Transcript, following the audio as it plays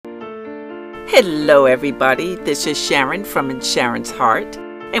Hello, everybody. This is Sharon from In Sharon's Heart,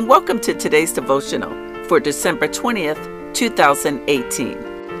 and welcome to today's devotional for December 20th,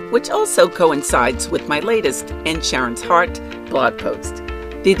 2018, which also coincides with my latest In Sharon's Heart blog post.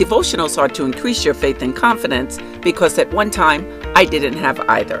 The devotionals are to increase your faith and confidence because at one time I didn't have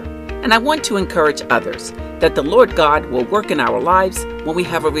either. And I want to encourage others that the Lord God will work in our lives when we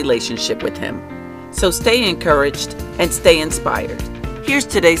have a relationship with Him. So stay encouraged and stay inspired. Here's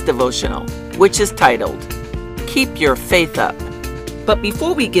today's devotional, which is titled, Keep Your Faith Up. But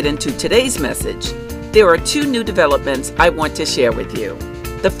before we get into today's message, there are two new developments I want to share with you.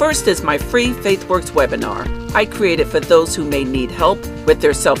 The first is my free FaithWorks webinar I created for those who may need help with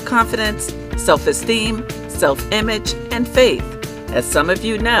their self-confidence, self-esteem, self-image, and faith. As some of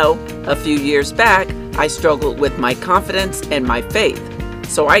you know, a few years back, I struggled with my confidence and my faith,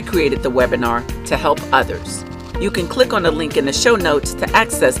 so I created the webinar to help others. You can click on the link in the show notes to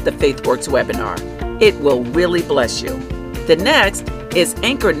access the FaithWorks webinar. It will really bless you. The next is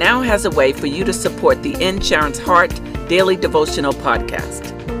Anchor now has a way for you to support the In Sharon's Heart Daily Devotional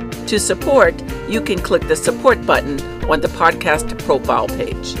Podcast. To support, you can click the support button on the podcast profile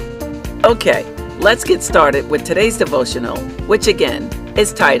page. Okay, let's get started with today's devotional, which again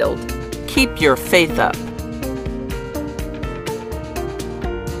is titled, Keep Your Faith Up.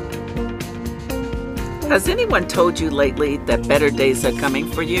 Has anyone told you lately that better days are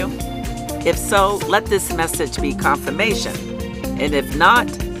coming for you? If so, let this message be confirmation. And if not,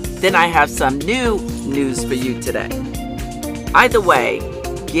 then I have some new news for you today. Either way,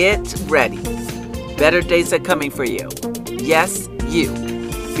 get ready. Better days are coming for you. Yes, you.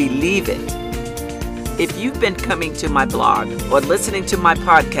 Believe it. If you've been coming to my blog or listening to my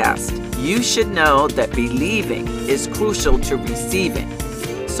podcast, you should know that believing is crucial to receiving.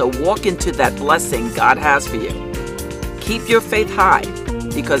 So walk into that blessing God has for you. Keep your faith high,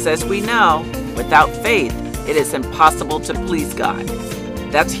 because as we know, without faith, it is impossible to please God.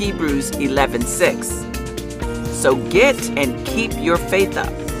 That's Hebrews 11:6. So get and keep your faith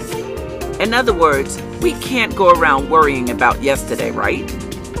up. In other words, we can't go around worrying about yesterday, right?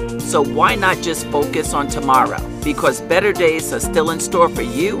 So why not just focus on tomorrow? Because better days are still in store for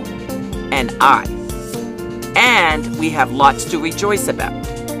you and I. And we have lots to rejoice about.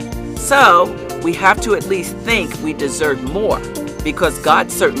 So we have to at least think we deserve more, because God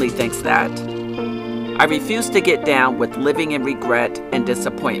certainly thinks that. I refuse to get down with living in regret and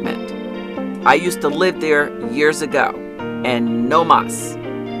disappointment. I used to live there years ago, and no mas.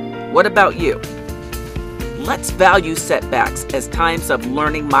 What about you? Let's value setbacks as times of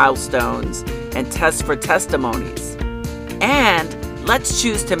learning milestones and tests for testimonies. And let's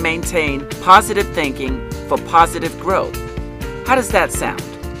choose to maintain positive thinking for positive growth. How does that sound?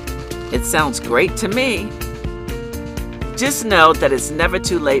 It sounds great to me. Just know that it's never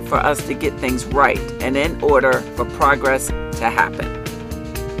too late for us to get things right and in order for progress to happen.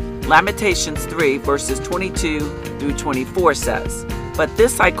 Lamentations 3 verses 22 through 24 says, But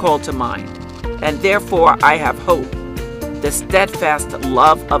this I call to mind, and therefore I have hope. The steadfast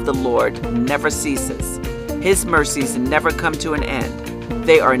love of the Lord never ceases. His mercies never come to an end.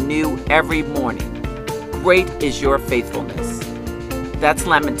 They are new every morning. Great is your faithfulness. That's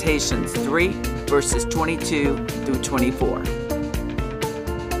Lamentations 3 verses 22 through 24.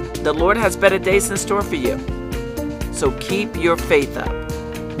 The Lord has better days in store for you. So keep your faith up.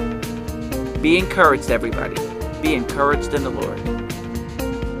 Be encouraged, everybody. Be encouraged in the Lord.